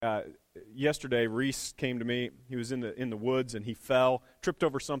yesterday, Reese came to me. He was in the woods, and he fell, tripped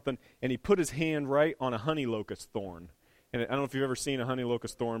over something, and he put his hand right on a honey locust thorn. And I don't know if you've ever seen a honey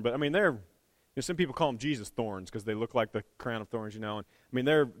locust thorn, but I mean, some people call them Jesus thorns because they look like the crown of thorns, And I mean,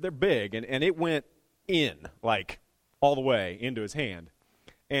 they're big, and it went in, like, all the way into his hand.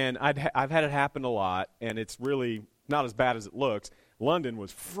 And I've had it happen a lot, and it's really not as bad as it looks. London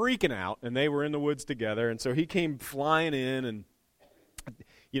was freaking out, and they were in the woods together, and so he came flying in, and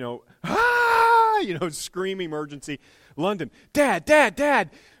scream emergency. London, Dad,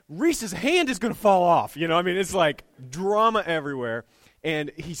 Reese's hand is going to fall off. I mean, it's like drama everywhere.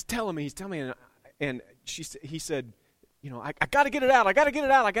 And he's telling me, and he said, I got to get it out.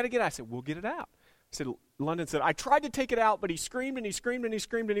 I said, we'll get it out. London said, I tried to take it out, but he screamed and he screamed and he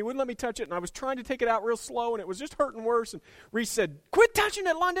screamed and he wouldn't let me touch it. And I was trying to take it out real slow, and it was just hurting worse. And Reese said, quit touching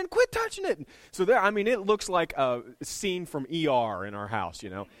it, London, quit touching it. And so it looks like a scene from ER in our house,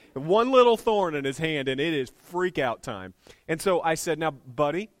 One little thorn in his hand, and it is freak out time. And so I said, now,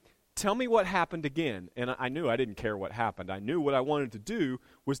 buddy, tell me what happened again. And I knew I didn't care what happened. I knew what I wanted to do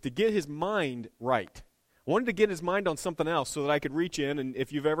was to get his mind right. I wanted to get his mind on something else so that I could reach in, and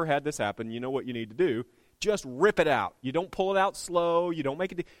if you've ever had this happen, you know what you need to do. Just rip it out. You don't pull it out slow. You don't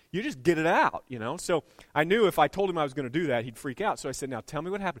make it. You just get it out, So I knew if I told him I was going to do that, he'd freak out. So I said, now tell me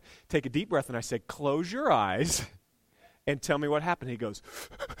what happened. Take a deep breath, and I said, close your eyes and tell me what happened. He goes,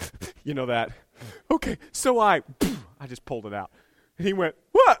 that. Okay, so I just pulled it out. And he went,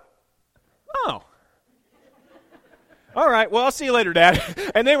 what? Oh. All right, well, I'll see you later, Dad.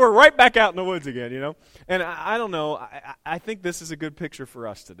 And they were right back out in the woods again, And I don't know, I think this is a good picture for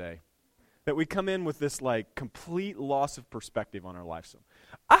us today. That we come in with this, like, complete loss of perspective on our life. So,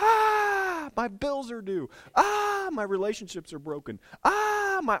 my bills are due. My relationships are broken.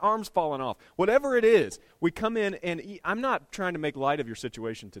 My arm's falling off. Whatever it is, we come in, and I'm not trying to make light of your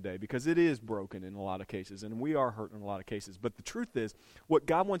situation today because it is broken in a lot of cases, and we are hurt in a lot of cases. But the truth is, what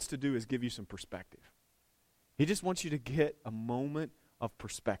God wants to do is give you some perspective. He just wants you to get a moment of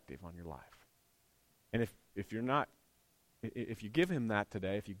perspective on your life. And if you give him that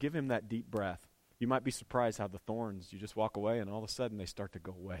today, if you give him that deep breath, you might be surprised how the thorns, you just walk away and all of a sudden they start to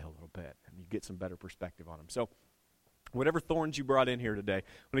go away a little bit and you get some better perspective on them. So whatever thorns you brought in here today,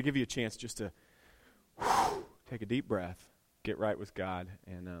 I'm going to give you a chance just to take a deep breath, get right with God,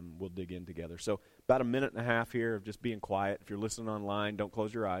 and we'll dig in together. So about a minute and a half here of just being quiet. If you're listening online, don't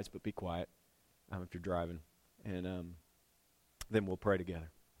close your eyes, but be quiet if you're driving. And then we'll pray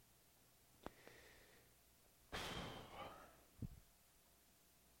together.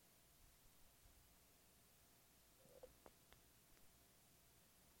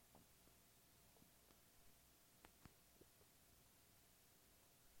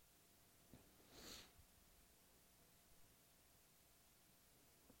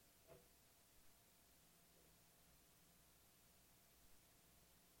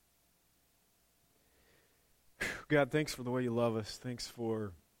 God, thanks for the way you love us. Thanks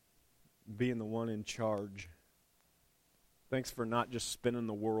for being the one in charge. Thanks for not just spinning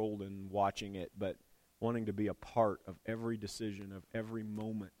the world and watching it, but wanting to be a part of every decision, of every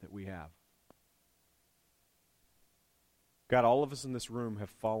moment that we have. God, all of us in this room have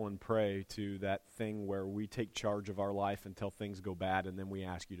fallen prey to that thing where we take charge of our life until things go bad, and then we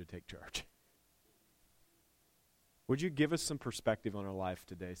ask you to take charge. Would you give us some perspective on our life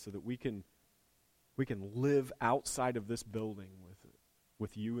today so that we can live outside of this building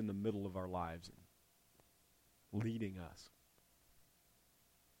with you in the middle of our lives and leading us?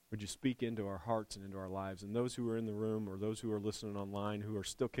 Would you speak into our hearts and into our lives? And those who are in the room or those who are listening online who are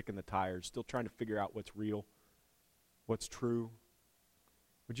still kicking the tires, still trying to figure out what's real, what's true,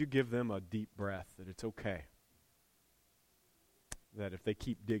 would you give them a deep breath that it's okay, that if they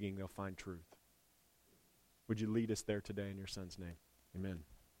keep digging, they'll find truth? Would you lead us there today in your Son's name? Amen.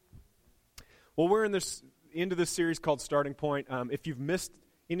 Well, we're into this series called Starting Point. If you've missed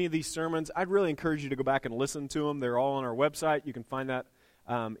any of these sermons, I'd really encourage you to go back and listen to them. They're all on our website. You can find that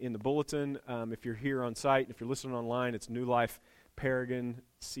in the bulletin. If you're here on site, if you're listening online, it's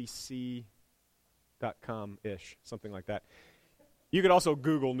newlifeparagoncc.com-ish, something like that. You could also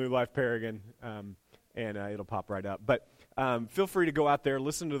Google New Life Paragon, and it'll pop right up. But feel free to go out there,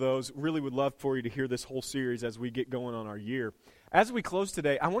 listen to those. Really would love for you to hear this whole series as we get going on our year. As we close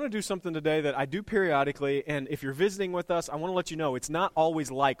today, I want to do something today that I do periodically, and if you're visiting with us, I want to let you know it's not always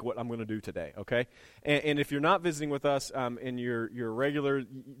like what I'm going to do today, okay? And if you're not visiting with us and you're regular,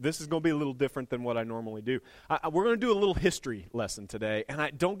 this is going to be a little different than what I normally do. We're going to do a little history lesson today,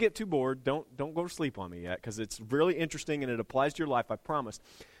 and don't get too bored. Don't go to sleep on me yet, because it's really interesting and it applies to your life, I promise.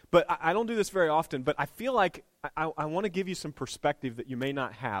 But I don't do this very often, but I feel like I want to give you some perspective that you may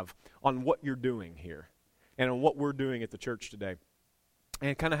not have on what you're doing here and on what we're doing at the church today,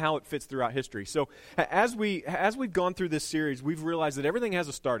 and kind of how it fits throughout history. So as we've gone through this series, we've realized that everything has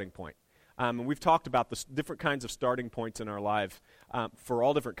a starting point. And we've talked about the different kinds of starting points in our lives for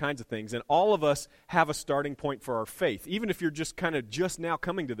all different kinds of things. And all of us have a starting point for our faith. Even if you're just now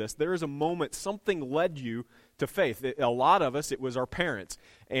coming to this, there is a moment, something led you to faith. A lot of us, it was our parents.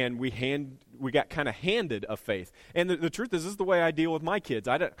 And we got kind of handed a faith. And the truth is, this is the way I deal with my kids.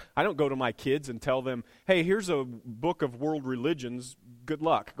 I don't go to my kids and tell them, hey, here's a book of world religions. Good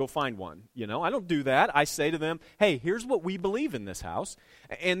luck. Go find one. I don't do that. I say to them, hey, here's what we believe in this house.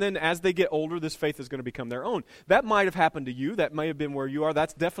 And then as they get older, this faith is going to become their own. That might have happened to you. That may have been where you are.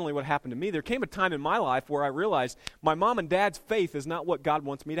 That's definitely what happened to me. There came a time in my life where I realized my mom and dad's faith is not what God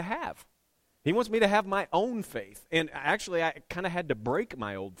wants me to have. He wants me to have my own faith. And actually, I kind of had to break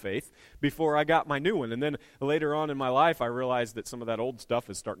my old faith before I got my new one. And then later on in my life, I realized that some of that old stuff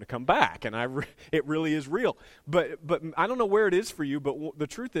is starting to come back. And it really is real. But I don't know where it is for you, but the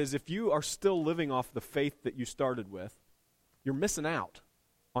truth is, if you are still living off the faith that you started with, you're missing out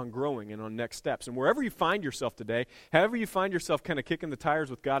on growing and on next steps. And wherever you find yourself today, however you find yourself kind of kicking the tires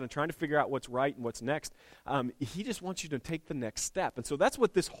with God and trying to figure out what's right and what's next, He just wants you to take the next step. And so that's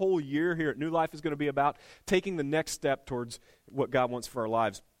what this whole year here at New Life is going to be about, taking the next step towards what God wants for our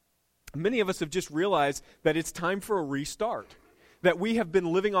lives. Many of us have just realized that it's time for a restart, that we have been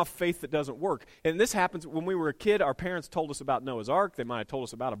living off faith that doesn't work. And this happens when we were a kid. Our parents told us about Noah's Ark. They might have told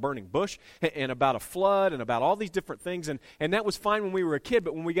us about a burning bush and about a flood and about all these different things. And that was fine when we were a kid.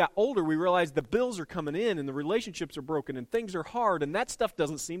 But when we got older, we realized the bills are coming in and the relationships are broken and things are hard. And that stuff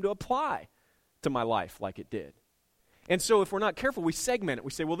doesn't seem to apply to my life like it did. And so if we're not careful, we segment it.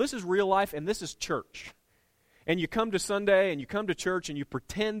 We say, well, this is real life and this is church. And you come to Sunday and you come to church and you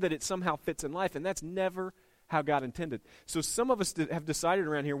pretend that it somehow fits in life. And that's never how God intended. So some of us have decided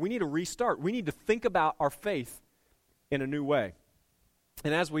around here, we need to restart. We need to think about our faith in a new way.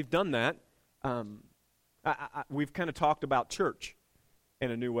 And as we've done that, we've kind of talked about church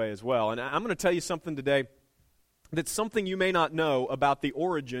in a new way as well. And I'm going to tell you something today that's something you may not know about the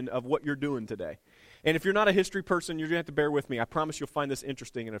origin of what you're doing today. And if you're not a history person, you're going to have to bear with me. I promise you'll find this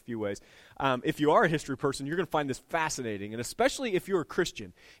interesting in a few ways. If you are a history person, you're going to find this fascinating, and especially if you're a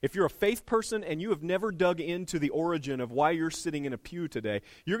Christian. If you're a faith person and you have never dug into the origin of why you're sitting in a pew today,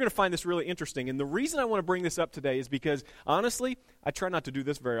 you're going to find this really interesting. And the reason I want to bring this up today is because, honestly, I try not to do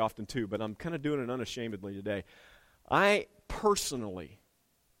this very often too, but I'm kind of doing it unashamedly today. I personally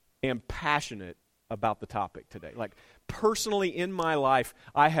am passionate about the topic today. Like, personally in my life,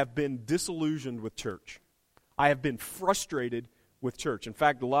 I have been disillusioned with church. I have been frustrated with church. In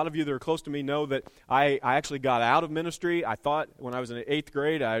fact, a lot of you that are close to me know that I actually got out of ministry. I thought when I was in the 8th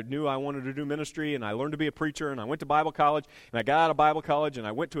grade, I knew I wanted to do ministry, and I learned to be a preacher, and I went to Bible college, and I got out of Bible college, and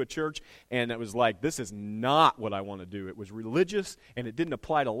I went to a church, and it was like, this is not what I want to do. It was religious, and it didn't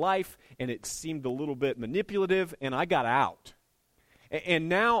apply to life, and it seemed a little bit manipulative, and I got out. And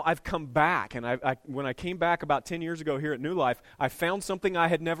now I've come back, and when I came back about 10 years ago here at New Life, I found something I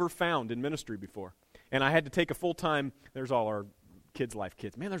had never found in ministry before. And I had to take a full-time, there's all our Kids Life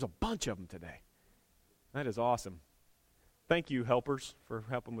kids. Man, there's a bunch of them today. That is awesome. Thank you, helpers, for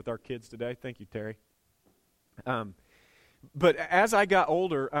helping with our kids today. Thank you, Terry. But as I got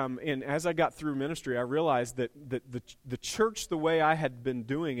older and as I got through ministry, I realized that the church, the way I had been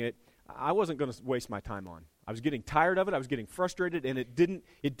doing it, I wasn't going to waste my time on. I was getting tired of it. I was getting frustrated, and it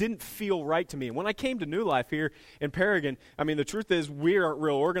didn't feel right to me. And when I came to New Life here in Paragon, I mean, the truth is we aren't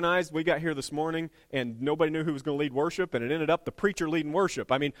real organized. We got here this morning, and nobody knew who was going to lead worship, and it ended up the preacher leading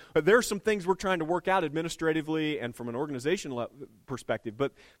worship. I mean, there are some things we're trying to work out administratively and from an organization perspective.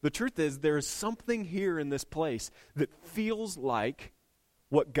 But the truth is there is something here in this place that feels like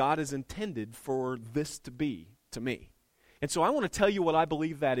what God has intended for this to be to me. And so I want to tell you what I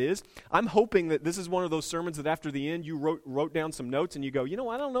believe that is. I'm hoping that this is one of those sermons that after the end you wrote down some notes and you go,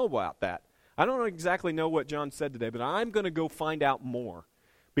 I don't know about that. I don't exactly know what John said today, but I'm going to go find out more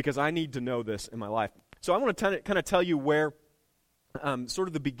because I need to know this in my life. So I want to kind of tell you where sort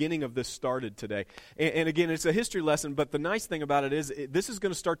of the beginning of this started today. And again, it's a history lesson, but the nice thing about it is this is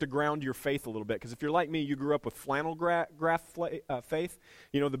going to start to ground your faith a little bit. Because if you're like me, you grew up with flannel graph faith.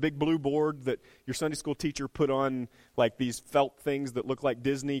 The big blue board that your Sunday school teacher put on like these felt things that look like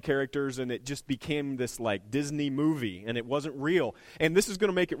Disney characters, and it just became this like Disney movie, and it wasn't real. And this is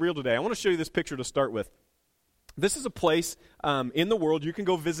going to make it real today. I want to show you this picture to start with. This is a place in the world. You can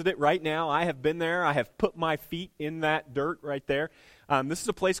go visit it right now. I have been there. I have put my feet in that dirt right there. This is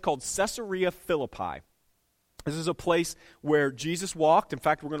a place called Caesarea Philippi. This is a place where Jesus walked. In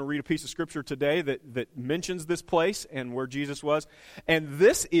fact, we're going to read a piece of Scripture today that mentions this place and where Jesus was. And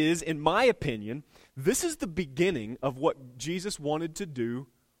this is, in my opinion, this is the beginning of what Jesus wanted to do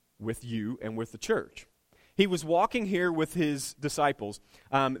with you and with the church. He was walking here with his disciples,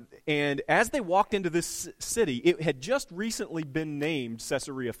 and as they walked into this city, it had just recently been named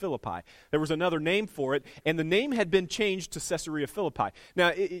Caesarea Philippi. There was another name for it, and the name had been changed to Caesarea Philippi.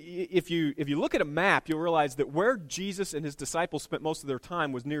 Now, if you look at a map, you'll realize that where Jesus and his disciples spent most of their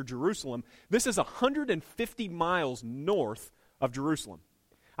time was near Jerusalem. This is 150 miles north of Jerusalem.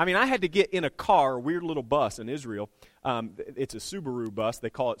 I mean, I had to get in a car, a weird little bus in Israel. It's a Subaru bus.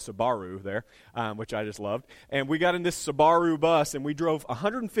 They call it Subaru there, which I just loved. And we got in this Subaru bus, and we drove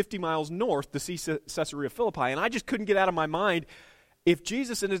 150 miles north to see Caesarea Philippi. And I just couldn't get out of my mind, if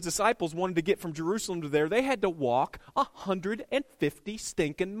Jesus and his disciples wanted to get from Jerusalem to there, they had to walk 150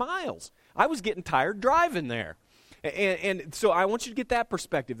 stinking miles. I was getting tired driving there. And so I want you to get that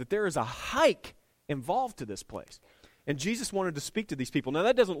perspective, that there is a hike involved to this place. And Jesus wanted to speak to these people. Now,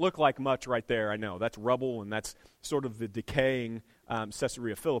 that doesn't look like much right there, I know. That's rubble, and that's sort of the decaying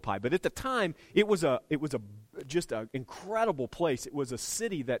Caesarea Philippi. But at the time, it was just an incredible place. It was a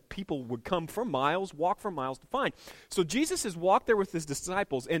city that people would come from miles, walk from miles to find. So Jesus has walked there with his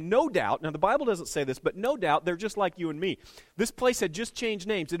disciples, and no doubt, now the Bible doesn't say this, but no doubt they're just like you and me. This place had just changed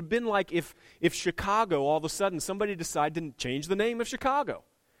names. It had been like if Chicago, all of a sudden, somebody decided to change the name of Chicago.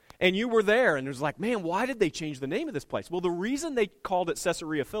 And you were there, and it was like, man, why did they change the name of this place? Well, the reason they called it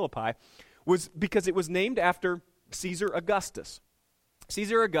Caesarea Philippi was because it was named after Caesar Augustus.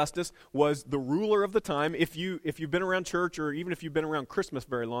 Caesar Augustus was the ruler of the time. If you've been around church, or even if you've been around Christmas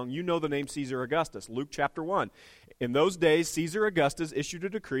very long, you know the name Caesar Augustus. Luke chapter 1. In those days, Caesar Augustus issued a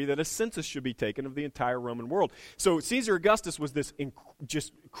decree that a census should be taken of the entire Roman world. So Caesar Augustus was this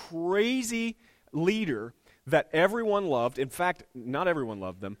just crazy leader that everyone loved. In fact, not everyone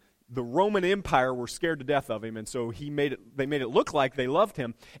loved them. The Roman Empire were scared to death of him, and so they made it look like they loved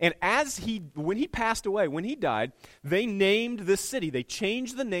him. And when he passed away, when he died, they named this city. They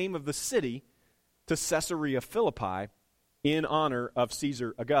changed the name of the city to Caesarea Philippi in honor of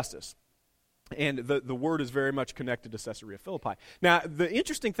Caesar Augustus. And the word is very much connected to Caesarea Philippi. Now, the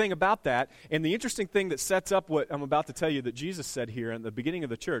interesting thing about that, and the interesting thing that sets up what I'm about to tell you that Jesus said here in the beginning of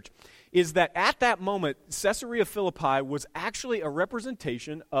the church, is that at that moment, Caesarea Philippi was actually a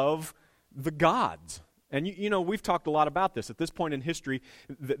representation of the gods. And you know, we've talked a lot about this. At this point in history,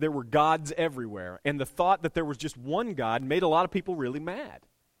 there were gods everywhere. And the thought that there was just one God made a lot of people really mad.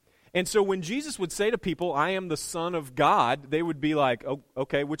 And so when Jesus would say to people, I am the Son of God, they would be like, oh,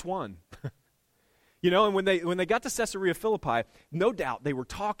 okay, which one? You know, and when they got to Caesarea Philippi, no doubt they were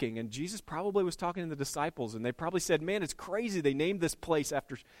talking, and Jesus probably was talking to the disciples, and they probably said, man, it's crazy they named this place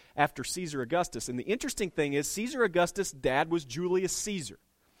after Caesar Augustus. And the interesting thing is, Caesar Augustus' dad was Julius Caesar.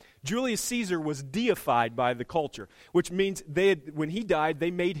 Julius Caesar was deified by the culture, which means when he died, they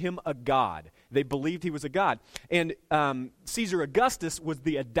made him a god. They believed he was a god. And Caesar Augustus was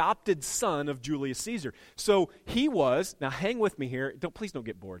the adopted son of Julius Caesar. So he was, now hang with me here, please don't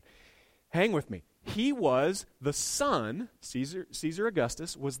get bored. Hang with me. He was the son, Caesar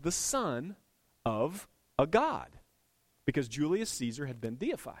Augustus was the son of a god, because Julius Caesar had been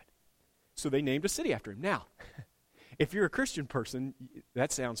deified. So they named a city after him. Now, if you're a Christian person,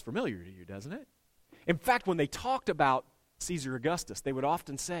 that sounds familiar to you, doesn't it? In fact, when they talked about Caesar Augustus, they would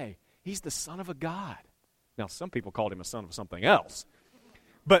often say, he's the son of a god. Now, some people called him a son of something else,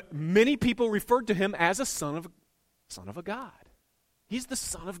 but many people referred to him as a son of a god. He's the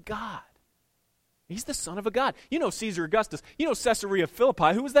son of God. He's the son of a god. You know Caesar Augustus. You know Caesarea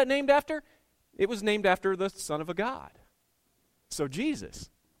Philippi. Who was that named after? It was named after the son of a god. So Jesus.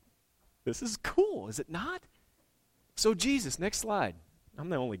 This is cool, is it not? So Jesus, next slide. I'm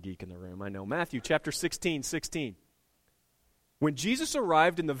the only geek in the room, I know. Matthew chapter 16. When Jesus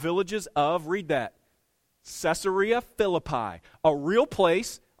arrived in the villages of, read that, Caesarea Philippi, a real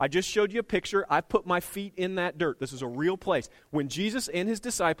place. I just showed you a picture. I put my feet in that dirt. This is a real place. When Jesus and his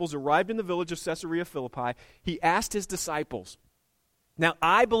disciples arrived in the village of Caesarea Philippi, he asked his disciples. Now,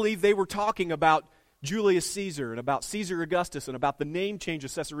 I believe they were talking about Julius Caesar and about Caesar Augustus and about the name change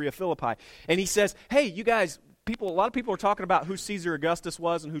of Caesarea Philippi. And he says, hey, you guys, a lot of people are talking about who Caesar Augustus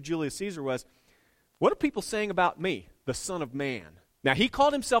was and who Julius Caesar was. What are people saying about me, the Son of Man? Now, he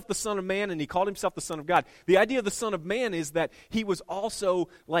called himself the Son of Man, and he called himself the Son of God. The idea of the Son of Man is that he was also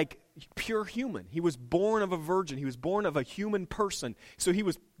like pure human. He was born of a virgin. He was born of a human person. So he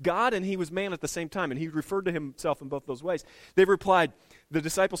was God and he was man at the same time, and he referred to himself in both those ways. They replied, the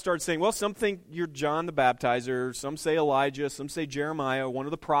disciples started saying, well, some think you're John the Baptizer, some say Elijah, some say Jeremiah, one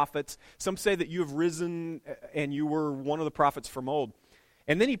of the prophets, some say that you have risen and you were one of the prophets from old.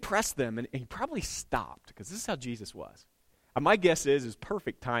 And then he pressed them, and he probably stopped, because this is how Jesus was. My guess is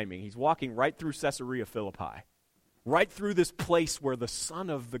perfect timing. He's walking right through Caesarea Philippi, right through this place where the Son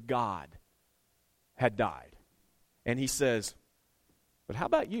of the God had died. And he says, but how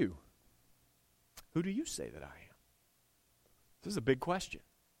about you? Who do you say that I am? This is a big question.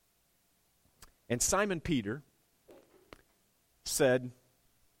 And Simon Peter said,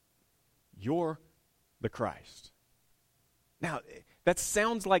 you're the Christ. Now, that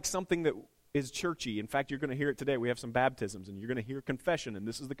sounds like something that is churchy. In fact, you're going to hear it today. We have some baptisms, and you're going to hear confession, and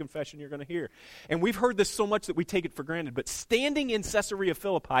this is the confession you're going to hear. And we've heard this so much that we take it for granted. But standing in Caesarea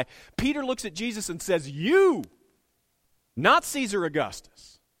Philippi, Peter looks at Jesus and says, you, not Caesar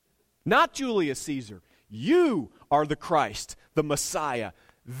Augustus, not Julius Caesar, you are the Christ, the Messiah,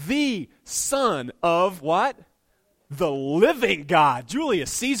 the Son of what? The living God.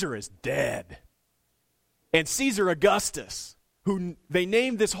 Julius Caesar is dead. And Caesar Augustus, who they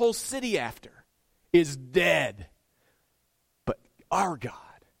named this whole city after, is dead. But our God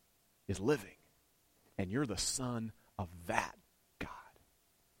is living, and you're the Son of that God.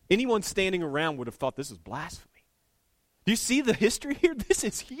 Anyone standing around would have thought this is blasphemy. Do you see the history here? This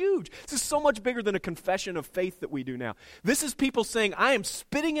is huge. This is so much bigger than a confession of faith that we do now. This is people saying, I am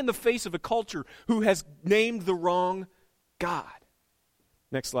spitting in the face of a culture who has named the wrong God.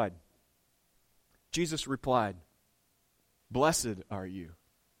 Next slide. Jesus replied, blessed are you,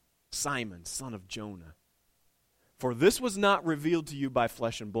 Simon, son of Jonah. For this was not revealed to you by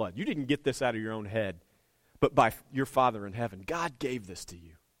flesh and blood. You didn't get this out of your own head, but by your Father in heaven. God gave this to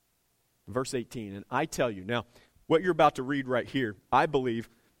you. Verse 18, and I tell you. Now, what you're about to read right here, I believe,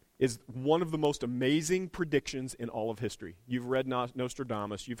 is one of the most amazing predictions in all of history. You've read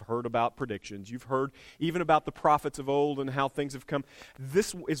Nostradamus. You've heard about predictions. You've heard even about the prophets of old and how things have come.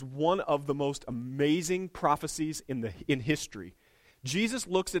 This is one of the most amazing prophecies in history. Jesus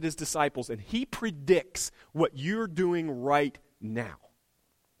looks at his disciples and he predicts what you're doing right now.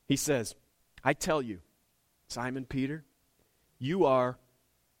 He says, I tell you, Simon Peter, you are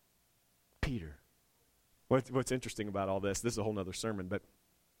Peter. What's interesting about all this is a whole other sermon, but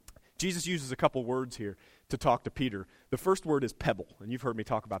Jesus uses a couple words here to talk to Peter. The first word is pebble, and you've heard me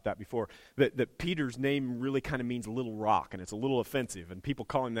talk about that before, that Peter's name really kind of means little rock, and it's a little offensive, and people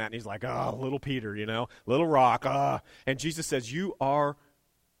call him that, and he's like, oh, little Peter, little rock, And Jesus says, you are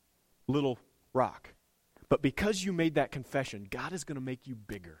little rock. But because you made that confession, God is going to make you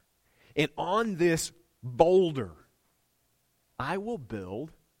bigger. And on this boulder, I will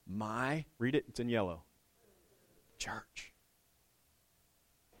build my, read it, it's in yellow, church.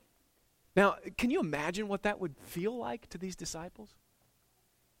 Now, can you imagine what that would feel like to these disciples?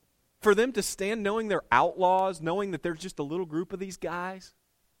 For them to stand knowing they're outlaws, knowing that there's just a little group of these guys.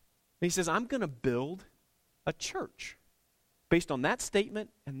 And he says, I'm going to build a church based on that statement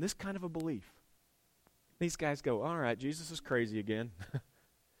and this kind of a belief. These guys go, all right, Jesus is crazy again.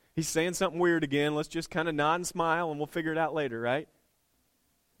 He's saying something weird again. Let's just kind of nod and smile and we'll figure it out later, right?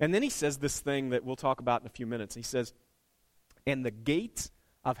 And then he says this thing that we'll talk about in a few minutes. He says, and the gates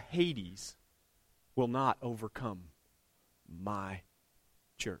of Hades will not overcome my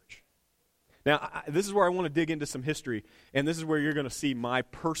church. Now, this is where I want to dig into some history, and this is where you're going to see my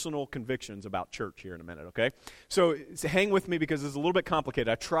personal convictions about church here in a minute, okay? So hang with me because it's a little bit complicated.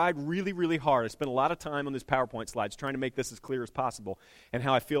 I tried really, really hard. I spent a lot of time on these PowerPoint slides trying to make this as clear as possible and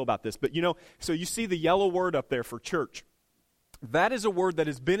how I feel about this. But, so you see the yellow word up there for church. That is a word that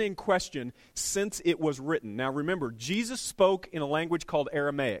has been in question since it was written. Now remember, Jesus spoke in a language called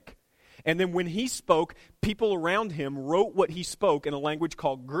Aramaic. And then when he spoke, people around him wrote what he spoke in a language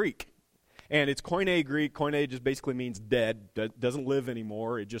called Greek. And it's Koine Greek. Koine just basically means dead, doesn't live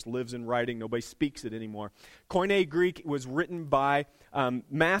anymore. It just lives in writing. Nobody speaks it anymore. Koine Greek was written by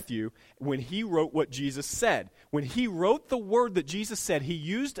Matthew when he wrote what Jesus said. When he wrote the word that Jesus said, he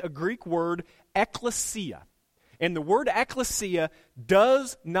used a Greek word, ekklesia. And the word ekklesia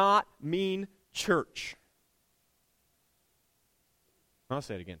does not mean church. I'll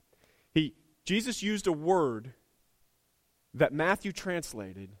say it again. Jesus used a word that Matthew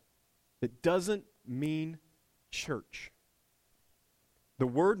translated that doesn't mean church. The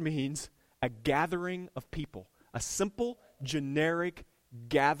word means a gathering of people, a simple, generic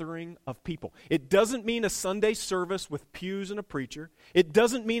gathering of people. It doesn't mean a Sunday service with pews and a preacher. It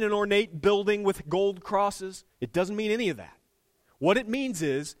doesn't mean an ornate building with gold crosses. It doesn't mean any of that. What it means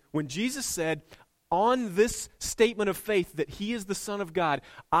is, when Jesus said, on this statement of faith that he is the Son of God,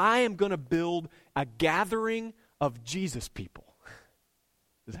 I am going to build a gathering of Jesus people.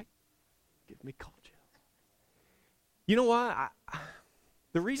 Does that give me cold chills? You know why?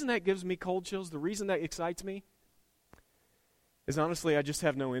 The reason that gives me cold chills, the reason that excites me, is honestly, I just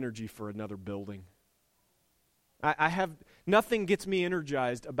have no energy for another building. I have, nothing gets me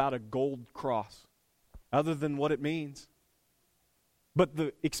energized about a gold cross other than what it means. But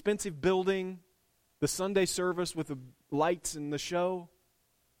the expensive building, the Sunday service with the lights and the show,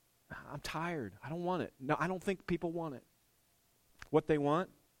 I'm tired. I don't want it. No, I don't think people want it. What they want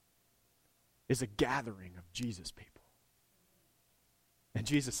is a gathering of Jesus people. And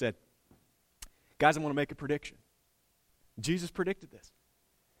Jesus said, guys, I want to make a prediction. Jesus predicted this.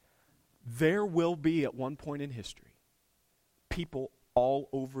 There will be, at one point in history, people all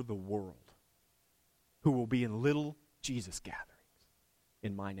over the world who will be in little Jesus gatherings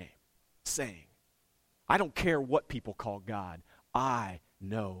in my name, saying, I don't care what people call God. I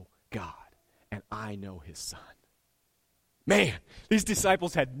know God, and I know his Son. Man, these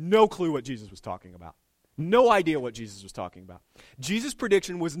disciples had no clue what Jesus was talking about. No idea what Jesus was talking about. Jesus'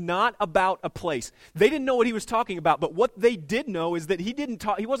 prediction was not about a place. They didn't know what he was talking about, but what they did know is that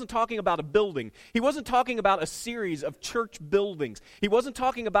he wasn't talking about a building. He wasn't talking about a series of church buildings. He wasn't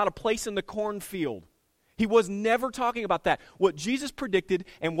talking about a place in the cornfield. He was never talking about that. What Jesus predicted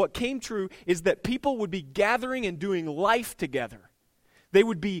and what came true is that people would be gathering and doing life together. They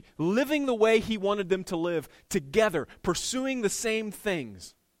would be living the way he wanted them to live together, pursuing the same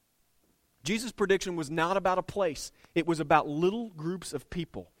things. Jesus' prediction was not about a place. It was about little groups of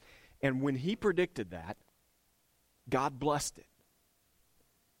people. And when he predicted that, God blessed it.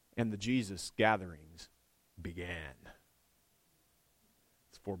 And the Jesus gatherings began.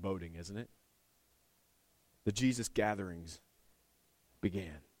 It's foreboding, isn't it? The Jesus gatherings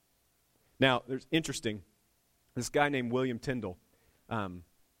began. Now, there's interesting, this guy named William Tyndale,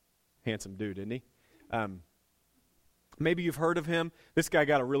 handsome dude, isn't he? Maybe you've heard of him. This guy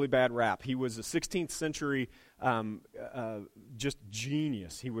got a really bad rap. He was a 16th century just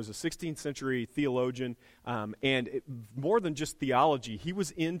genius. He was a 16th century theologian, more than just theology, he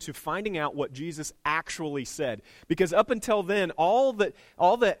was into finding out what Jesus actually said. Because up until then, all that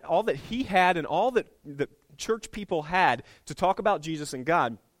he had and all that the church people had to talk about Jesus and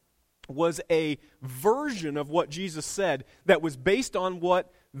God was a version of what Jesus said that was based on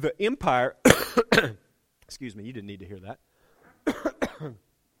what the empire excuse me, you didn't need to hear that.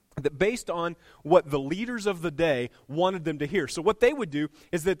 That based on what the leaders of the day wanted them to hear. So what they would do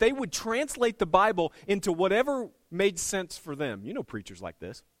is that they would translate the Bible into whatever made sense for them. You know preachers like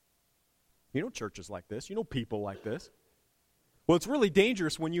this. You know churches like this. You know people like this. Well, it's really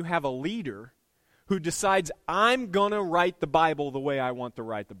dangerous when you have a leader who decides, I'm going to write the Bible the way I want to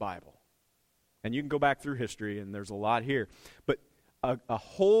write the Bible. And you can go back through history, and there's a lot here. But a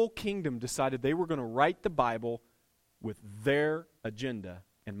whole kingdom decided they were going to write the Bible with their agenda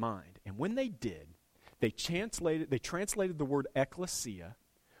in mind. And when they did, they translated the word ecclesia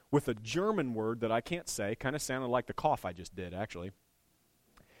with a German word that I can't say. Kind of sounded like the cough I just did, actually.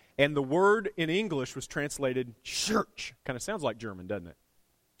 And the word in English was translated church. Kind of sounds like German, doesn't it?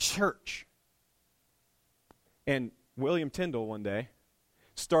 Church. And William Tyndale one day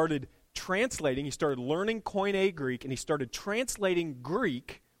started translating, he started learning Koine Greek, and he started translating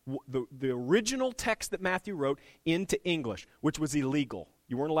Greek, the original text that Matthew wrote, into English, which was illegal.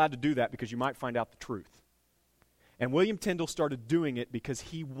 You weren't allowed to do that because you might find out the truth. And William Tyndale started doing it because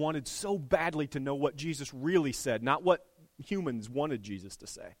he wanted so badly to know what Jesus really said, not what humans wanted Jesus to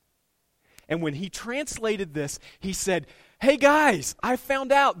say. And when he translated this, he said, hey guys, I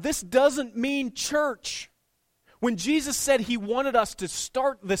found out this doesn't mean church. When Jesus said he wanted us to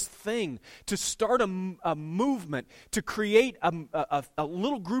start this thing, to start a movement, to create a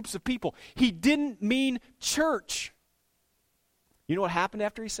little groups of people, he didn't mean church. You know what happened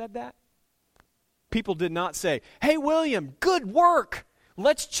after he said that? People did not say, hey, William, good work.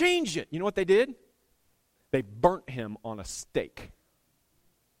 Let's change it. You know what they did? They burnt him on a stake.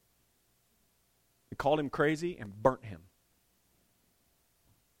 They called him crazy and burnt him.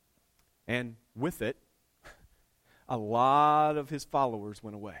 And with it, a lot of his followers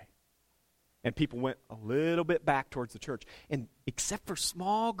went away. And people went a little bit back towards the church. And except for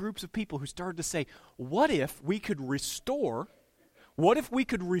small groups of people who started to say, what if we could restore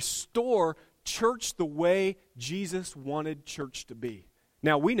church the way Jesus wanted church to be?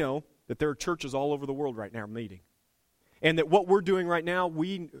 Now, we know that there are churches all over the world right now meeting. And that what we're doing right now,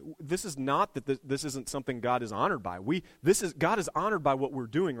 this is not that this isn't something God is honored by. God is honored by what we're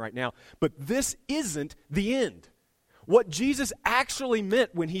doing right now, but this isn't the end. What Jesus actually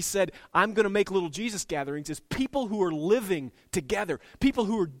meant when he said, I'm going to make little Jesus gatherings, is people who are living together, people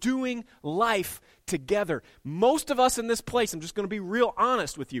who are doing life together. Most of us in this place, I'm just going to be real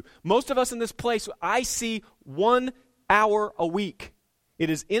honest with you, most of us in this place, I see 1 hour a week. It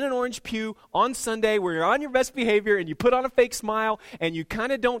is in an orange pew on Sunday where you're on your best behavior and you put on a fake smile and you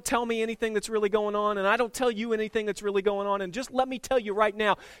kind of don't tell me anything that's really going on and I don't tell you anything that's really going on. And just let me tell you right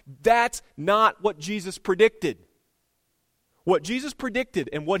now, that's not what Jesus predicted. What Jesus predicted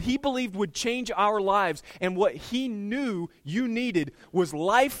and what he believed would change our lives and what he knew you needed was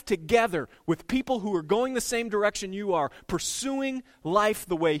life together with people who are going the same direction you are, pursuing life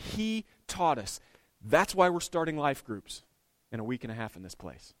the way he taught us. That's why we're starting life groups in a week and a half in this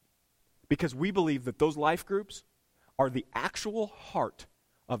place. Because we believe that those life groups are the actual heart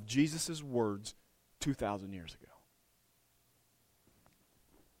of Jesus' words 2,000 years ago.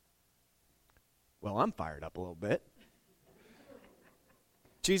 Well, I'm fired up a little bit.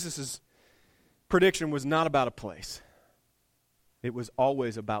 Jesus' prediction was not about a place. It was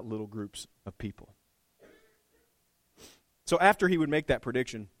always about little groups of people. So after he would make that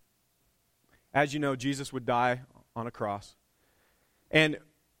prediction, as you know, Jesus would die on a cross. And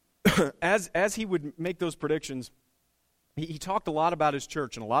as he would make those predictions, he talked a lot about his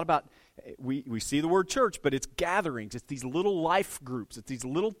church and a lot about, we see the word church, but it's gatherings. It's these little life groups. It's these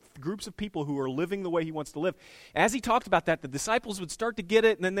little groups of people who are living the way he wants to live. As he talked about that, the disciples would start to get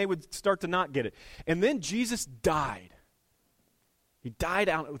it, and then they would start to not get it. And then Jesus died. He died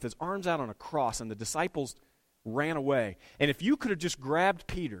out with his arms out on a cross, and the disciples ran away. And if you could have just grabbed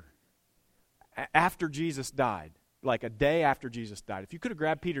Peter after Jesus died, like a day after Jesus died, if you could have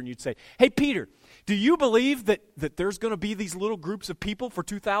grabbed Peter and you'd say, hey, Peter, do you believe that there's going to be these little groups of people for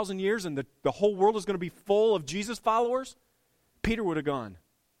 2,000 years and the whole world is going to be full of Jesus followers? Peter would have gone,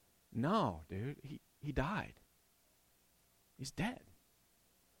 no, dude, he died. He's dead.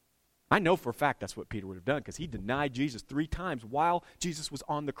 I know for a fact that's what Peter would have done because he denied Jesus 3 times while Jesus was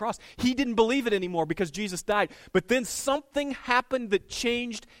on the cross. He didn't believe it anymore because Jesus died. But then something happened that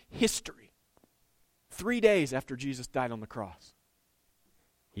changed history. 3 days after Jesus died on the cross,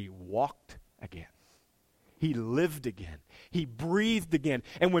 he walked again. He lived again. He breathed again.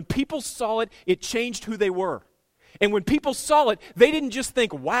 And when people saw it, it changed who they were. And when people saw it, they didn't just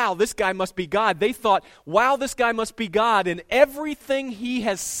think, wow, this guy must be God. They thought, wow, this guy must be God, and everything he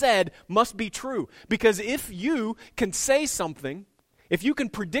has said must be true. Because if you can say something, if you can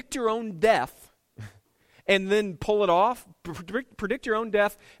predict your own death, and then pull it off, predict your own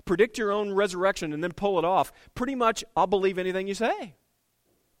death, predict your own resurrection, and then pull it off, pretty much I'll believe anything you say.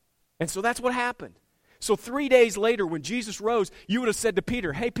 And so that's what happened. So 3 days later when Jesus rose, you would have said to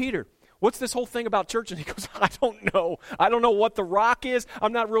Peter, hey, Peter, what's this whole thing about church? And he goes, I don't know. I don't know what the rock is.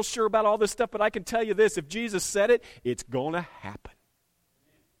 I'm not real sure about all this stuff, but I can tell you this. If Jesus said it, it's going to happen.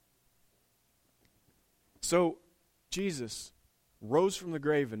 So Jesus rose from the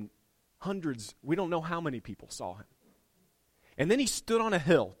grave and hundreds, we don't know how many people saw him. And then he stood on a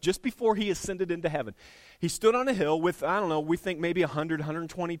hill just before he ascended into heaven. He stood on a hill with, I don't know, we think maybe 100,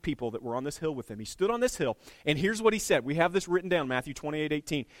 120 people that were on this hill with him. He stood on this hill, and here's what he said. We have this written down, Matthew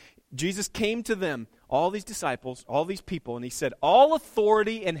 28:18. Jesus came to them, all these disciples, all these people, and he said, all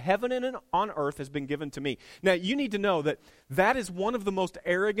authority in heaven and on earth has been given to me. Now, you need to know that that is one of the most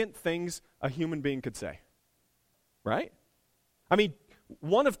arrogant things a human being could say. Right? I mean,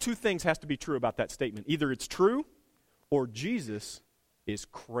 one of 2 things has to be true about that statement. Either it's true or Jesus is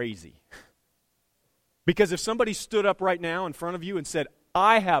crazy. Because if somebody stood up right now in front of you and said,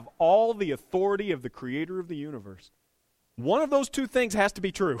 I have all the authority of the creator of the universe, one of those 2 things has to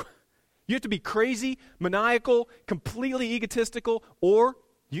be true. You have to be crazy, maniacal, completely egotistical, or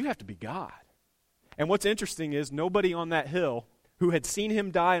you have to be God. And what's interesting is nobody on that hill who had seen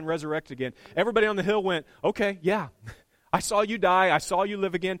him die and resurrect again, everybody on the hill went, okay, yeah, I saw you die, I saw you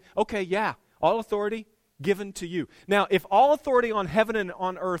live again. Okay, yeah, all authority given to you. Now, if all authority on heaven and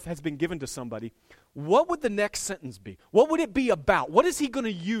on earth has been given to somebody, what would the next sentence be? What would it be about? What is he going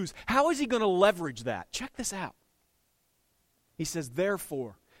to use? How is he going to leverage that? Check this out. He says,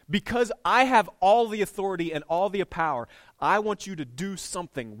 therefore, because I have all the authority and all the power, I want you to do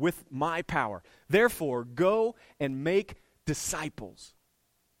something with my power. Therefore, go and make disciples.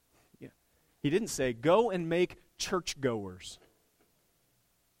 Yeah. He didn't say, go and make churchgoers.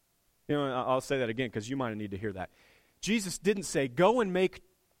 You know, I'll say that again because you might need to hear that. Jesus didn't say, go and make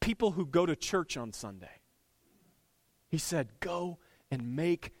people who go to church on Sunday. He said, go and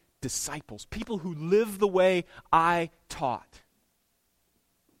make disciples, people who live the way I taught.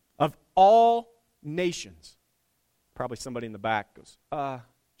 Of all nations. Probably somebody in the back goes,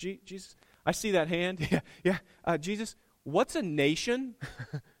 Jesus, I see that hand. Jesus, what's a nation?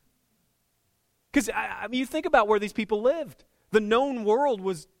 Because I mean, you think about where these people lived. The known world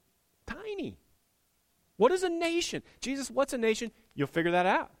was tiny. What is a nation? Jesus, what's a nation? You'll figure that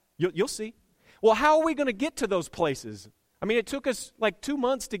out. You'll see. Well, how are we going to get to those places? I mean, it took us like 2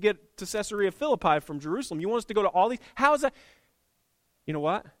 months to get to Caesarea Philippi from Jerusalem. You want us to go to all these? How is that? You know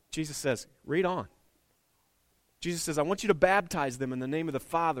what? Jesus says, read on. Jesus says, I want you to baptize them in the name of the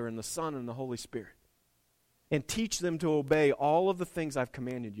Father and the Son and the Holy Spirit, and teach them to obey all of the things I've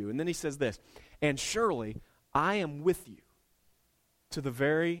commanded you. And then he says this, and surely I am with you to the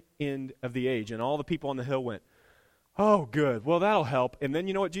very end of the age. And all the people on the hill went, oh, good. Well, that'll help. And then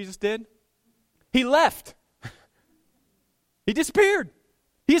you know what Jesus did? He left. He disappeared.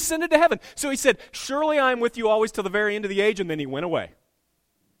 He ascended to heaven. So he said, surely I am with you always till the very end of the age. And then he went away.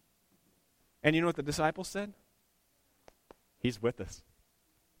 And you know what the disciples said? He's with us.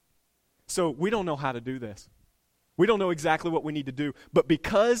 So we don't know how to do this. We don't know exactly what we need to do. But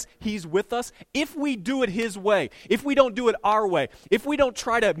because he's with us, if we do it his way, if we don't do it our way, if we don't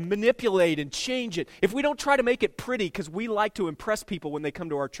try to manipulate and change it, if we don't try to make it pretty because we like to impress people when they come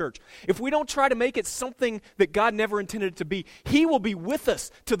to our church, if we don't try to make it something that God never intended it to be, he will be with us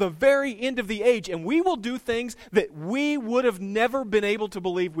to the very end of the age, and we will do things that we would have never been able to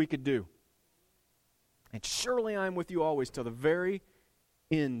believe we could do. And surely I am with you always till the very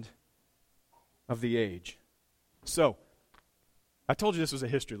end of the age. So, I told you this was a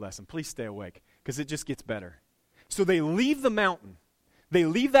history lesson. Please stay awake, because it just gets better. So they leave the mountain. They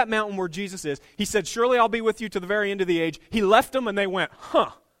leave that mountain where Jesus is. He said, surely I'll be with you to the very end of the age. He left them, and they went,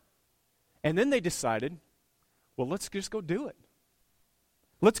 huh. And then they decided, well, let's just go do it.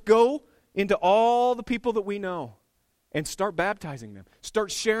 Let's go into all the people that we know and start baptizing them.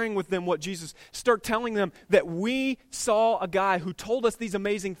 Start sharing with them what Jesus, start telling them that we saw a guy who told us these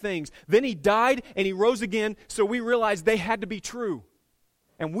amazing things. Then he died and he rose again, so we realized they had to be true.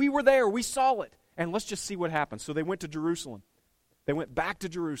 And we were there, we saw it. And let's just see what happens. So they went to Jerusalem. They went back to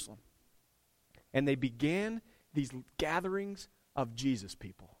Jerusalem. And they began these gatherings of Jesus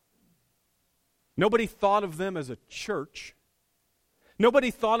people. Nobody thought of them as a church.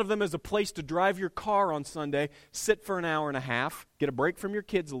 Nobody thought of them as a place to drive your car on Sunday, sit for an hour and a half, get a break from your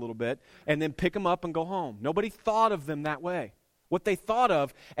kids a little bit, and then pick them up and go home. Nobody thought of them that way. What they thought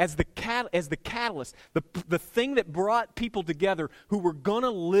of as the catalyst, the thing that brought people together who were going to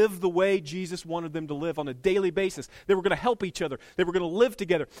live the way Jesus wanted them to live on a daily basis. They were going to help each other. They were going to live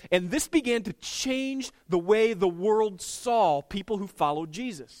together. And this began to change the way the world saw people who followed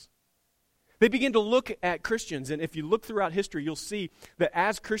Jesus. They began to look at Christians, and if you look throughout history, you'll see that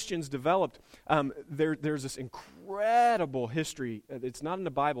as Christians developed, there's this incredible history. It's not in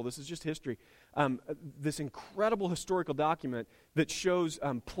the Bible, this is just history. This incredible historical document that shows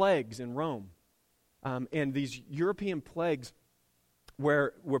plagues in Rome. And these European plagues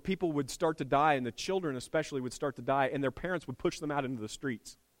where people would start to die, and the children especially would start to die, and their parents would push them out into the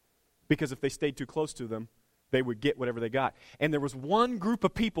streets. Because if they stayed too close to them, they would get whatever they got. And there was one group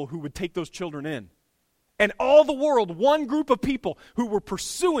of people who would take those children in. And all the world, one group of people who were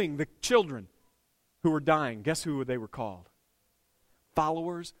pursuing the children who were dying. Guess who they were called?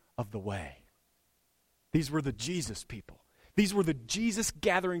 Followers of the way. These were the Jesus people. These were the Jesus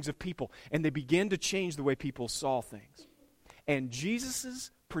gatherings of people. And they began to change the way people saw things. And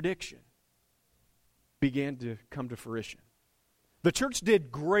Jesus' prediction began to come to fruition. The church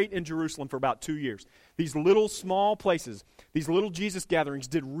did great in Jerusalem for about 2 years. These little small places, these little Jesus gatherings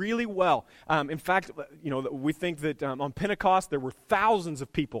did really well. In fact, we think that on Pentecost there were thousands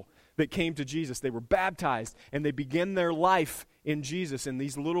of people that came to Jesus. They were baptized and they began their life in Jesus in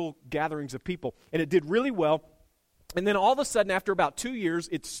these little gatherings of people. And it did really well. And then all of a sudden, after about 2 years,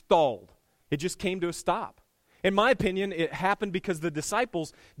 it stalled. It just came to a stop. In my opinion, it happened because the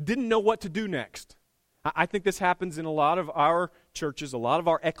disciples didn't know what to do next. I think this happens in a lot of our churches, a lot of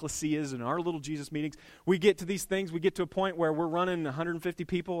our ecclesias and our little Jesus meetings. We get to these things, we get to a point where we're running 150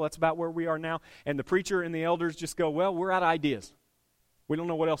 people, that's about where we are now, and the preacher and the elders just go, well, we're out of ideas. We don't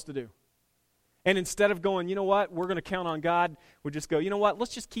know what else to do. And instead of going, you know what, we're going to count on God, we just go, you know what,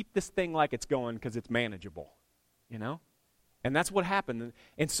 let's just keep this thing like it's going because it's manageable, you know? And that's what happened.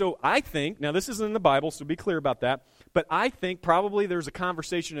 And so I think, now this isn't in the Bible, so be clear about that, but I think probably there's a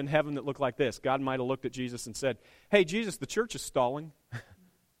conversation in heaven that looked like this. God might have looked at Jesus and said, hey, Jesus, the church is stalling.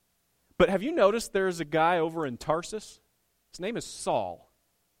 But have you noticed there's a guy over in Tarsus? His name is Saul.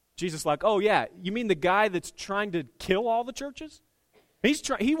 Jesus like, oh yeah, you mean the guy that's trying to kill all the churches?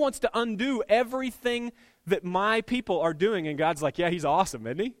 He wants to undo everything that my people are doing, and God's like, yeah, he's awesome,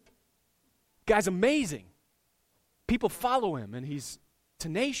 isn't he? Guy's amazing. People follow him, and he's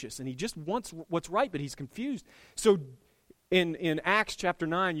tenacious, and he just wants what's right, but he's confused. So in Acts chapter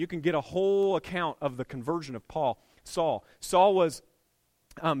 9, you can get a whole account of the conversion of Saul. Saul was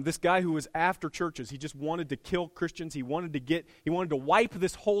this guy who was after churches. He just wanted to kill Christians. He wanted to wipe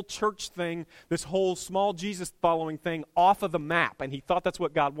this whole church thing, this whole small Jesus following thing off of the map. And he thought that's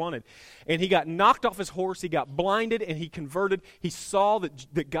what God wanted. And he got knocked off his horse. He got blinded and he converted. He saw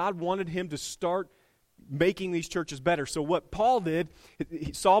that God wanted him to start making these churches better. So what Paul did,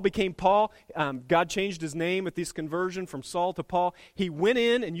 Saul became Paul. God changed his name at this conversion from Saul to Paul. He went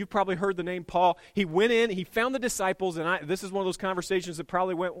in, and you've probably heard the name Paul. He went in, he found the disciples, and this is one of those conversations that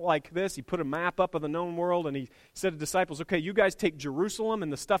probably went like this. He put a map up of the known world, and he said to the disciples, okay, you guys take Jerusalem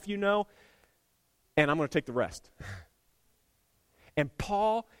and the stuff you know, and I'm going to take the rest. And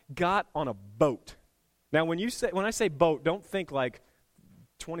Paul got on a boat. Now, when I say boat, don't think like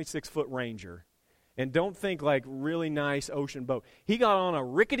 26-foot Ranger. And don't think like really nice ocean boat. He got on a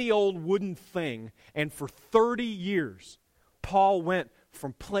rickety old wooden thing, and for 30 years, Paul went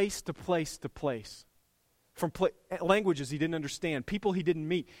from place to place to place. From languages he didn't understand, people he didn't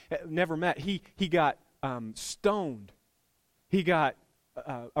meet, never met. He got stoned. He got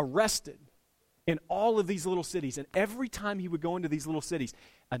arrested in all of these little cities. And every time he would go into these little cities,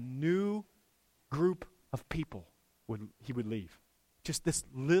 a new group of people he would leave. Just this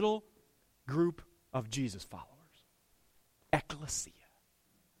little group of Jesus followers. Ecclesia.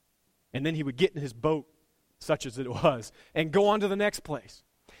 And then he would get in his boat, such as it was, and go on to the next place.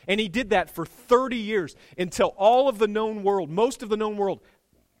 And he did that for 30 years until all of the known world, most of the known world,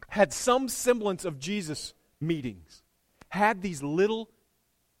 had some semblance of Jesus meetings, had these little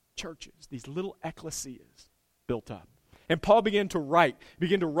churches, these little ecclesias built up. And Paul began to write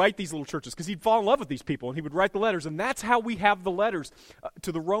these little churches because he'd fall in love with these people, and he would write the letters. And that's how we have the letters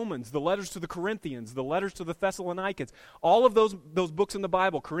to the Romans, the letters to the Corinthians, the letters to the Thessalonians. All of those books in the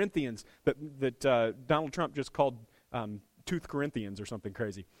Bible, Corinthians, that Donald Trump just called Tooth Corinthians or something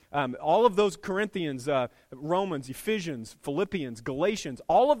crazy. All of those Corinthians, Romans, Ephesians, Philippians, Galatians,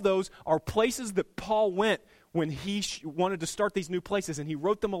 all of those are places that Paul went when he wanted to start these new places, and he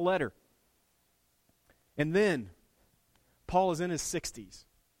wrote them a letter. And then Paul is in his 60s.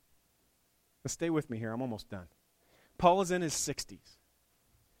 Now stay with me here. I'm almost done. Paul is in his 60s,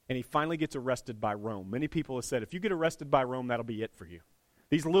 and he finally gets arrested by Rome. Many people have said, if you get arrested by Rome, that'll be it for you.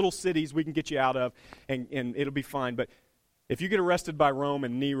 These little cities we can get you out of, and it'll be fine. But if you get arrested by Rome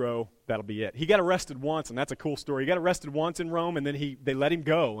and Nero, that'll be it. He got arrested once, and that's a cool story. He got arrested once in Rome, and then they let him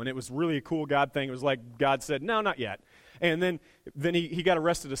go, and it was really a cool God thing. It was like God said, no, not yet. And then he got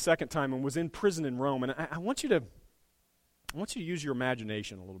arrested a second time and was in prison in Rome. And I want you to use your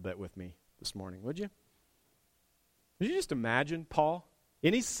imagination a little bit with me this morning, would you? Would you just imagine Paul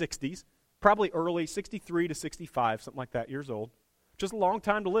in his 60s, probably early, 63 to 65, something like that, years old. Just a long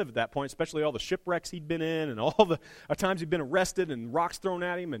time to live at that point, especially all the shipwrecks he'd been in and all the times he'd been arrested and rocks thrown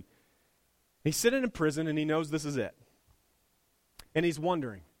at him. And he's sitting in prison, and he knows this is it. And he's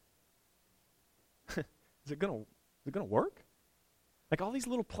wondering, is it going to work? Like all these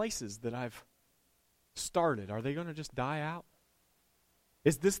little places that I've started, are they going to just die out?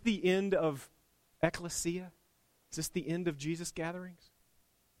 Is this the end of ecclesia? Is this the end of Jesus gatherings?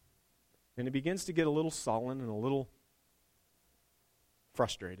 And he begins to get a little sullen and a little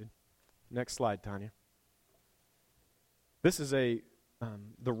frustrated. Next slide, Tanya. This is the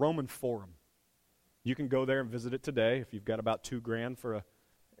Roman Forum. You can go there and visit it today if you've got about $2,000 for an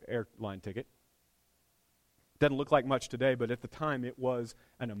airline ticket. Doesn't look like much today, but at the time it was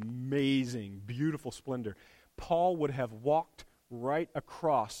an amazing, beautiful splendor. Paul would have walked right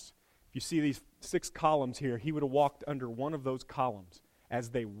across. If you see these 6 columns here, he would have walked under one of those columns. As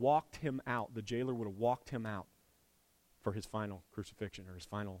they walked him out, the jailer would have walked him out for his final crucifixion or his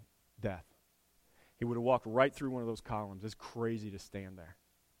final death. He would have walked right through one of those columns. It's crazy to stand there.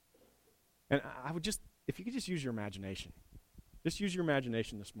 And I would just, if you could just use your imagination. Just use your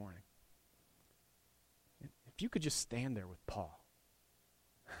imagination this morning. If you could just stand there with Paul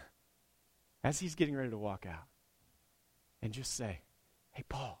as he's getting ready to walk out and just say, hey,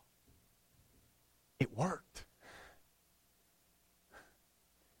 Paul, it worked.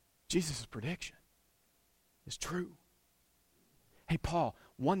 Jesus' prediction is true. Hey, Paul,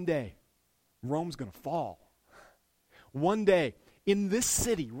 one day Rome's going to fall. One day in this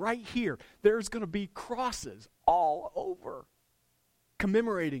city right here, there's going to be crosses all over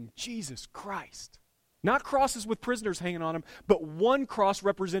commemorating Jesus Christ. Not crosses with prisoners hanging on them, but one cross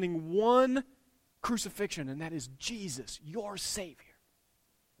representing one crucifixion, and that is Jesus, your Savior.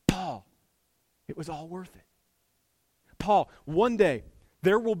 Paul, it was all worth it. Paul, one day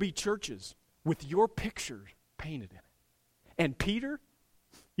there will be churches with your pictures painted in it. And Peter,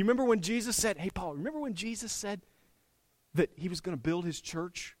 you remember when Jesus said, hey, Paul, remember when Jesus said that he was going to build his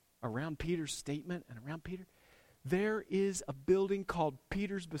church around Peter's statement and around Peter? There is a building called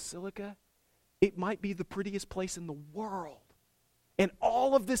Peter's Basilica. It might be the prettiest place in the world. And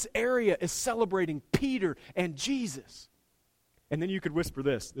all of this area is celebrating Peter and Jesus. And then you could whisper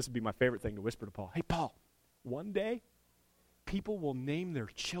this. This would be my favorite thing to whisper to Paul. Hey, Paul, one day people will name their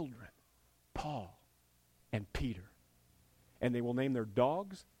children Paul and Peter. And they will name their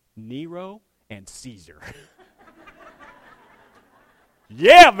dogs Nero and Caesar.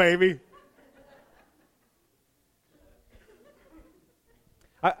 Yeah, baby.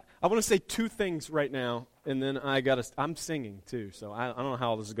 I want to say two things right now, and then I'm singing too, so I don't know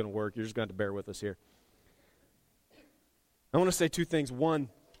how this is going to work. You're just going to have to bear with us here. I want to say two things. One,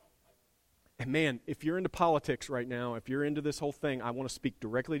 and man, if you're into politics right now, if you're into this whole thing, I want to speak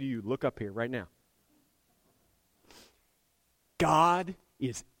directly to you. Look up here right now. God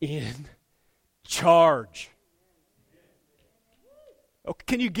is in charge. Oh,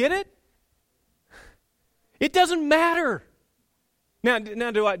 can you get it? It doesn't matter. Now,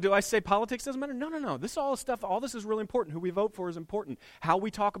 do I say politics doesn't matter? No. All this is really important. Who we vote for is important. How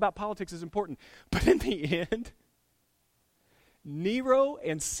we talk about politics is important. But in the end, Nero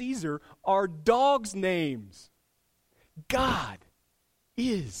and Caesar are dogs' names. God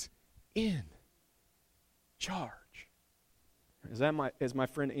is in charge. As my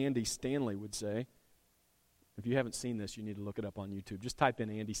friend Andy Stanley would say, if you haven't seen this, you need to look it up on YouTube. Just type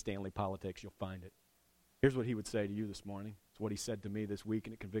in Andy Stanley politics, you'll find it. Here's what he would say to you this morning. It's what he said to me this week,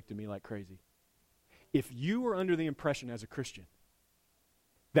 and it convicted me like crazy. If you are under the impression as a Christian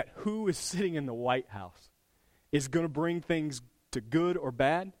that who is sitting in the White House is going to bring things to good or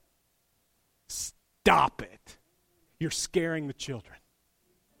bad, stop it. You're scaring the children.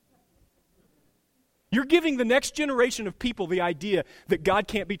 You're giving the next generation of people the idea that God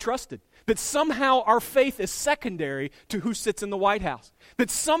can't be trusted. That somehow our faith is secondary to who sits in the White House. That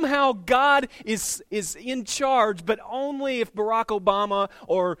somehow God is in charge, but only if Barack Obama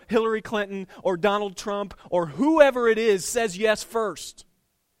or Hillary Clinton or Donald Trump or whoever it is says yes first.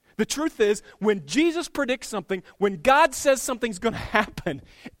 The truth is, when Jesus predicts something, when God says something's going to happen,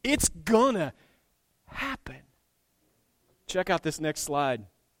 it's going to happen. Check out this next slide.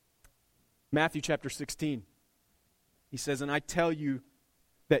 Matthew chapter 16. He says, and I tell you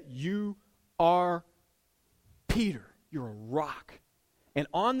that you are Peter. You're a rock. And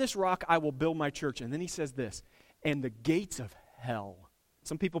on this rock I will build my church. And then he says this, and the gates of hell.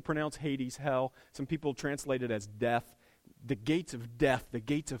 Some people pronounce Hades hell. Some people translate it as death. The gates of death, the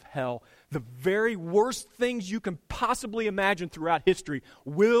gates of hell, the very worst things you can possibly imagine throughout history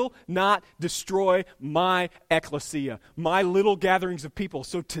will not destroy my ecclesia, my little gatherings of people.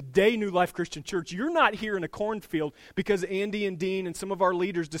 So today, New Life Christian Church, you're not here in a cornfield because Andy and Dean and some of our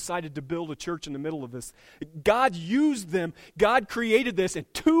leaders decided to build a church in the middle of this. God used them. God created this,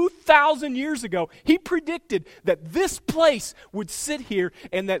 and 2,000 years ago, He predicted that this place would sit here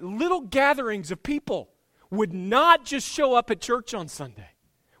and that little gatherings of people would not just show up at church on Sunday,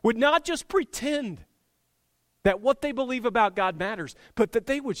 would not just pretend that what they believe about God matters, but that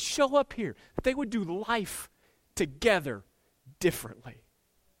they would show up here, that they would do life together differently.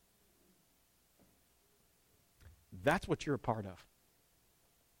 That's what you're a part of.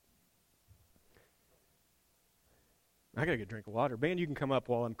 I got to get a drink of water. Band, you can come up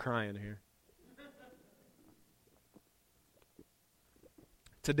while I'm crying here.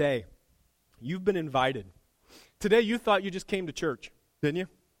 Today, you've been invited. Today, you thought you just came to church, didn't you?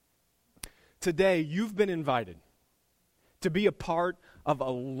 Today, you've been invited to be a part of a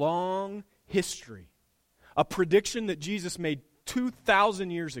long history, a prediction that Jesus made 2,000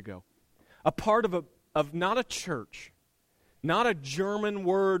 years ago, a part of not a church, not a German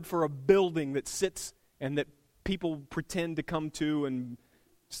word for a building that sits and that people pretend to come to and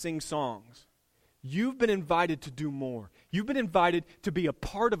sing songs. You've been invited to do more. You've been invited to be a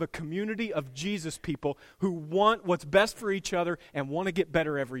part of a community of Jesus people who want what's best for each other and want to get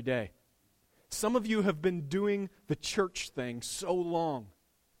better every day. Some of you have been doing the church thing so long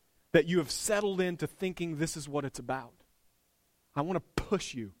that you have settled into thinking this is what it's about. I want to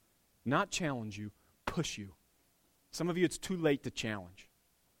push you, not challenge you, push you. Some of you, it's too late to challenge.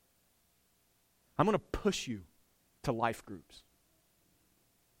 I'm going to push you to life groups.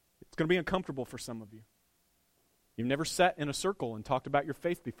 It's going to be uncomfortable for some of you. You've never sat in a circle and talked about your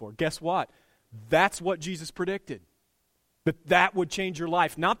faith before. Guess what? That's what Jesus predicted. That would change your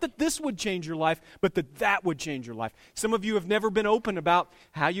life. Not that this would change your life, but that would change your life. Some of you have never been open about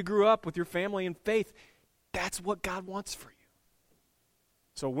how you grew up with your family and faith. That's what God wants for you.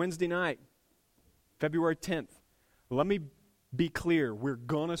 So Wednesday night, February 10th, let me be clear. We're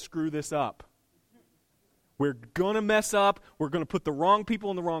going to screw this up. We're going to mess up. We're going to put the wrong people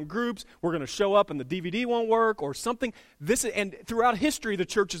in the wrong groups. We're going to show up and the DVD won't work or something. And throughout history, the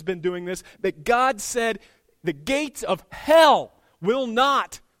church has been doing this, that God said, the gates of hell will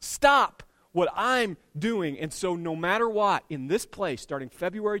not stop what I'm doing. And so no matter what, in this place, starting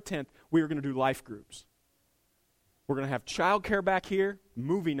February 10th, we are going to do life groups. We're going to have childcare back here,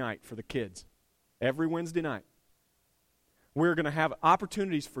 movie night for the kids, every Wednesday night. We're going to have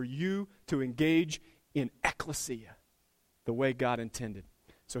opportunities for you to engage in ecclesia the way God intended.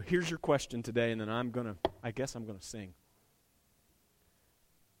 So here's your question today, and then I guess I'm going to sing.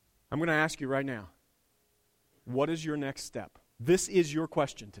 I'm going to ask you right now, what is your next step? This is your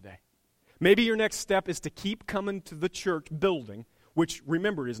question today. Maybe your next step is to keep coming to the church building, which,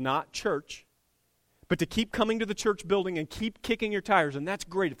 remember, is not church, but to keep coming to the church building and keep kicking your tires, and that's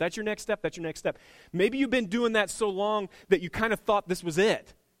great. If that's your next step, that's your next step. Maybe you've been doing that so long that you kind of thought this was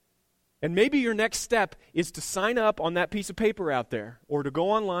it. And maybe your next step is to sign up on that piece of paper out there or to go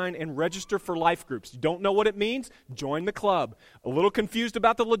online and register for life groups. You don't know what it means? Join the club. A little confused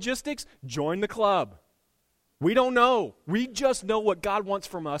about the logistics? Join the club. We don't know. We just know what God wants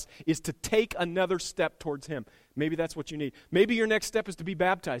from us is to take another step towards Him. Maybe that's what you need. Maybe your next step is to be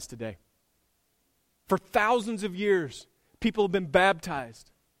baptized today. For thousands of years, people have been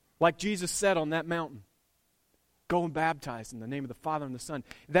baptized, like Jesus said on that mountain. Go and baptize in the name of the Father and the Son.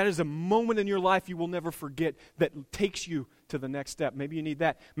 That is a moment in your life you will never forget that takes you to the next step. Maybe you need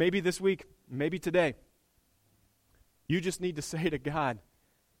that. Maybe this week, maybe today, you just need to say to God,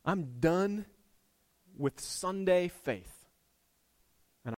 I'm done with Sunday faith.